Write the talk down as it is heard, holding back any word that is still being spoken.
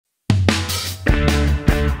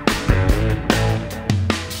Hi,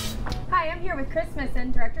 I'm here with Chris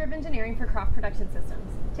Smithson, Director of Engineering for Croft Systems.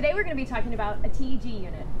 Today we're going to be talking about a TEG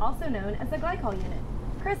unit, also known as the Glycol unit.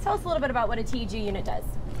 Chris, tell us a little bit about what a TEG unit does.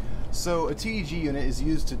 So a TEG unit is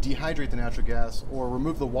used to dehydrate the natural gas or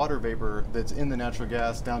remove the water vapor that's in the natural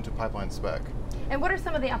gas down to pipeline spec. And what are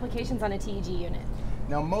some of the applications on a TEG unit?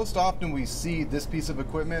 Now, most often we see this piece of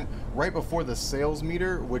equipment right before the sales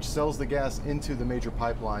meter, which sells the gas into the major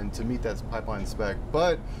pipeline to meet that pipeline spec.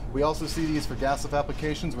 But we also see these for gas lift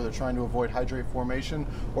applications where they're trying to avoid hydrate formation,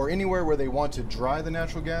 or anywhere where they want to dry the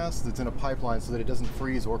natural gas that's in a pipeline so that it doesn't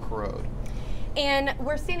freeze or corrode. And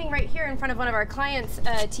we're standing right here in front of one of our clients'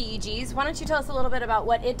 TEGs. Why don't you tell us a little bit about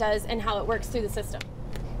what it does and how it works through the system?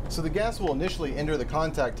 So the gas will initially enter the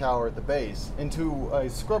contact tower at the base into a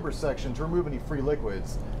scrubber section to remove any free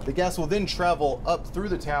liquids. The gas will then travel up through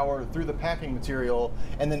the tower, through the packing material,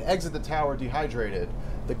 and then exit the tower dehydrated.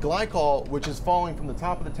 The glycol, which is falling from the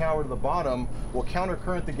top of the tower to the bottom, will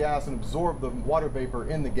countercurrent the gas and absorb the water vapor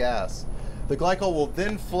in the gas. The glycol will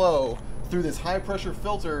then flow through this high pressure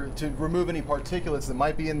filter to remove any particulates that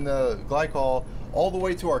might be in the glycol all the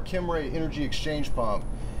way to our Chemray energy exchange pump.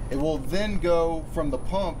 It will then go from the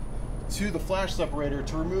pump to the flash separator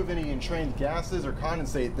to remove any entrained gases or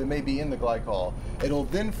condensate that may be in the glycol. It'll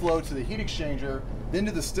then flow to the heat exchanger, then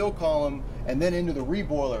to the still column, and then into the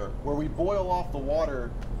reboiler, where we boil off the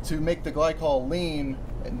water to make the glycol lean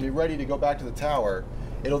and be ready to go back to the tower.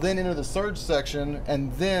 It'll then enter the surge section,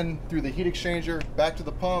 and then through the heat exchanger, back to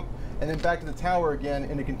the pump, and then back to the tower again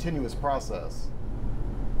in a continuous process.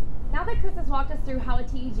 Now that Chris has walked us through how a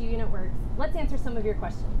TEG unit works, let's answer some of your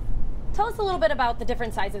questions. Tell us a little bit about the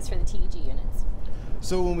different sizes for the TEG units.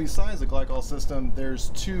 So when we size a glycol system, there's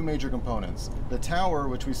two major components. The tower,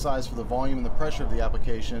 which we size for the volume and the pressure of the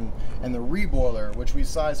application, and the reboiler, which we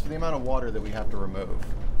size for the amount of water that we have to remove.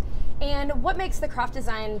 And what makes the Croft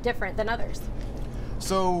design different than others?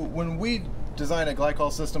 So when we design a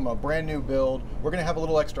glycol system, a brand new build, we're going to have a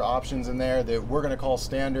little extra options in there that we're going to call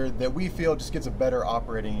standard that we feel just gets a better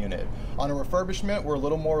operating unit. On a refurbishment, we're a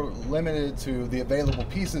little more limited to the available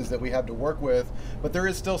pieces that we have to work with, but there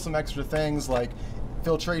is still some extra things like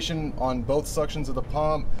filtration on both suctions of the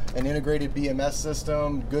pump, an integrated BMS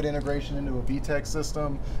system, good integration into a VTEC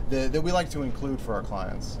system that we like to include for our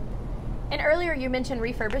clients. And earlier you mentioned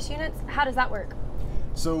refurbished units. How does that work?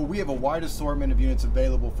 So we have a wide assortment of units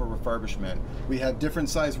available for refurbishment. We have different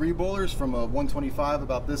size reboilers from a 125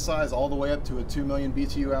 about this size all the way up to a 2 million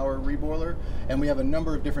BTU hour reboiler, and we have a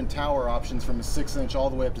number of different tower options from a 6-inch all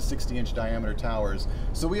the way up to 60-inch diameter towers.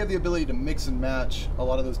 So we have the ability to mix and match a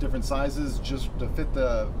lot of those different sizes just to fit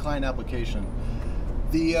the client application.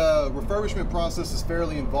 The refurbishment process is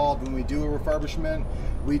fairly involved when we do a refurbishment.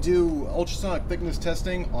 We do ultrasonic thickness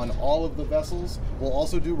testing on all of the vessels. We'll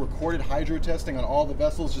also do recorded hydro testing on all the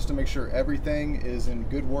vessels just to make sure everything is in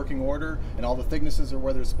good working order and all the thicknesses are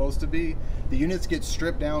where they're supposed to be. The units get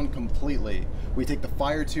stripped down completely. We take the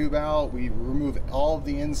fire tube out, we remove all of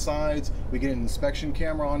the insides, we get an inspection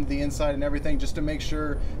camera on the inside and everything just to make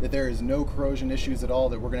sure that there is no corrosion issues at all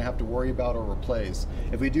that we're going to have to worry about or replace.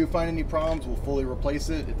 If we do find any problems, we'll fully replace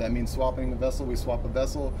it. If that means swapping the vessel, we swap a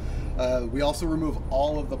vessel. We also remove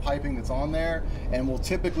all of the piping that's on there, and we'll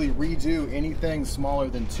typically redo anything smaller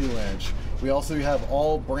than 2-inch. We also have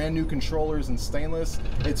all brand new controllers in stainless.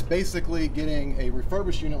 It's basically getting a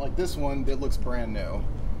refurbished unit like this one that looks brand new.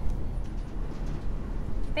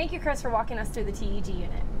 Thank you, Chris, for walking us through the TEG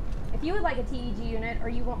unit. If you would like a TEG unit or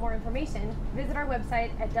you want more information, visit our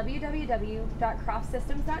website at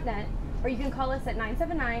www.croftsystems.net, or you can call us at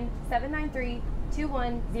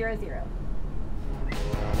 979-793-2100.